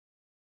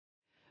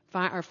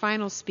Our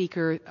final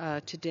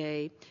speaker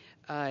today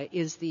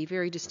is the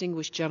very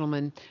distinguished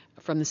gentleman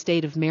from the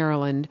state of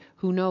Maryland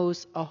who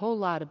knows a whole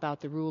lot about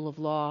the rule of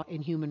law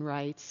and human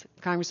rights,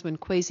 Congressman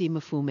Kweisi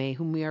Mfume,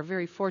 whom we are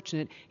very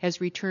fortunate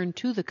has returned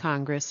to the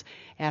Congress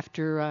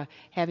after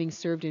having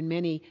served in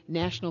many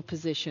national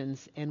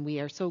positions, and we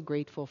are so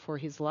grateful for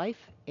his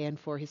life and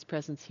for his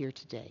presence here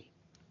today.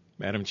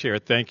 Madam Chair,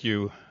 thank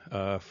you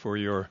for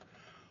your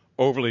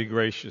overly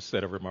gracious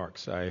set of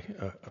remarks. I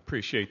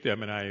appreciate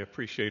them, and I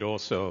appreciate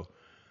also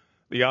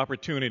the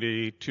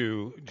opportunity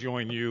to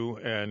join you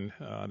and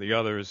the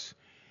others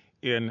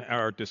in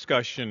our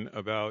discussion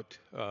about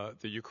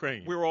the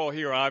Ukraine. We're all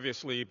here,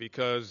 obviously,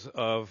 because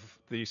of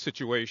the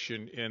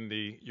situation in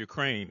the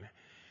Ukraine.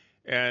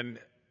 And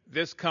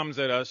this comes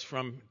at us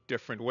from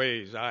different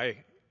ways. I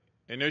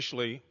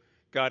initially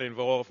got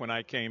involved when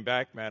I came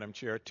back, Madam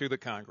Chair, to the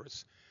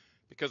Congress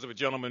because of a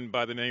gentleman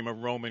by the name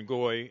of Roman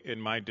Goy in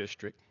my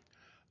district,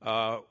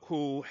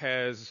 who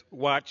has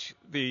watched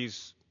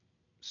these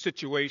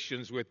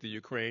situations with the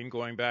Ukraine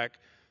going back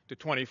to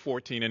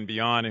 2014 and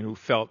beyond, and who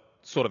felt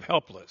sort of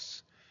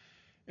helpless.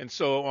 And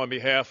so on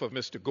behalf of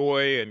Mr.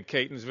 Goy and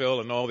Catonsville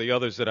and all the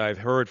others that I've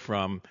heard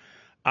from,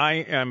 I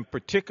am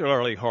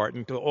particularly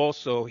heartened to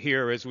also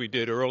hear, as we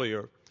did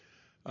earlier,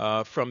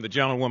 from the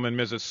gentlewoman,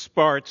 Mrs.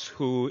 Spartz,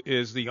 who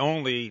is the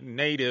only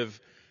native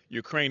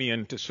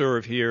Ukrainian to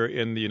serve here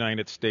in the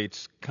United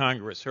States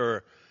Congress.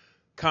 Her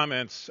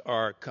comments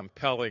are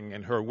compelling,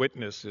 and her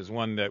witness is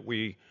one that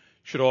we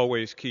should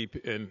always keep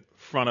in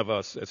front of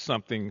us as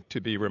something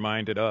to be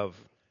reminded of.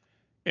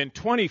 In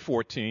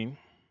 2014,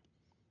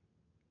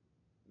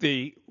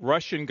 the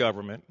Russian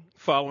government,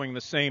 following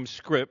the same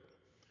script,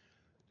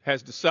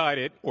 has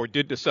decided, or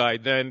did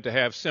decide then, to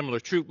have similar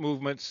troop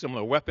movements,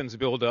 similar weapons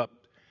buildup,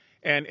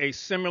 and a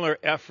similar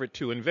effort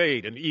to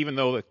invade. And even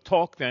though the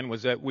talk then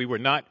was that we were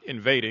not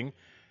invading,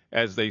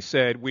 as they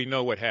said, we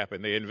know what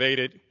happened. They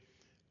invaded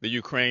the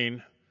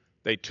Ukraine.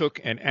 They took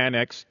and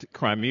annexed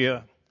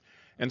Crimea.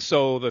 And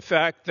so the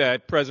fact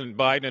that President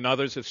Biden and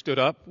others have stood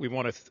up, we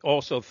want to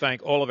also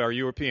thank all of our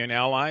European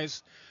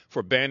allies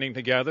for banding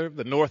together.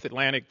 The North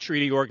Atlantic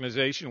Treaty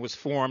Organization was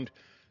formed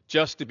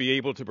just to be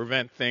able to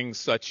prevent things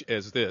such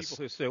as this.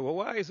 People who say, well,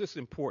 why is this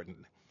important?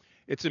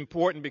 It's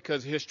important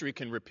because history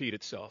can repeat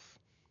itself.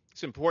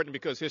 It's important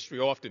because history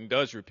often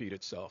does repeat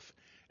itself.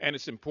 And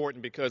it's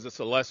important because it's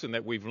a lesson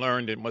that we've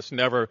learned and must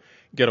never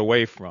get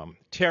away from.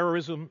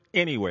 Terrorism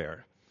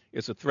anywhere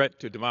is a threat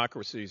to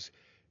democracies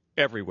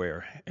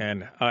everywhere.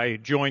 And I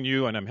join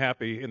you, and I'm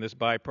happy in this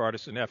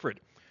bipartisan effort,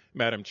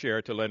 Madam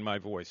Chair, to lend my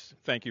voice.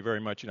 Thank you very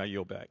much, and I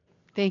yield back.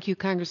 Thank you,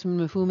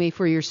 Congressman Mfume,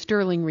 for your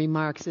sterling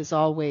remarks. As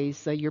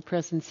always, your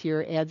presence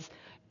here adds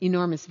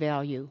enormous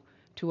value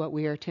to what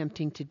we are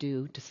attempting to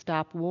do, to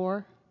stop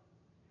war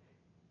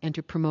and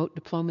to promote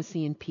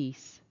diplomacy and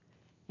peace,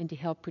 and to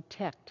help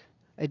protect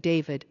a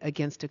David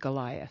against a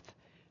Goliath.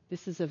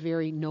 This is a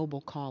very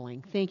noble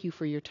calling. Thank you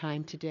for your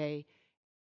time today.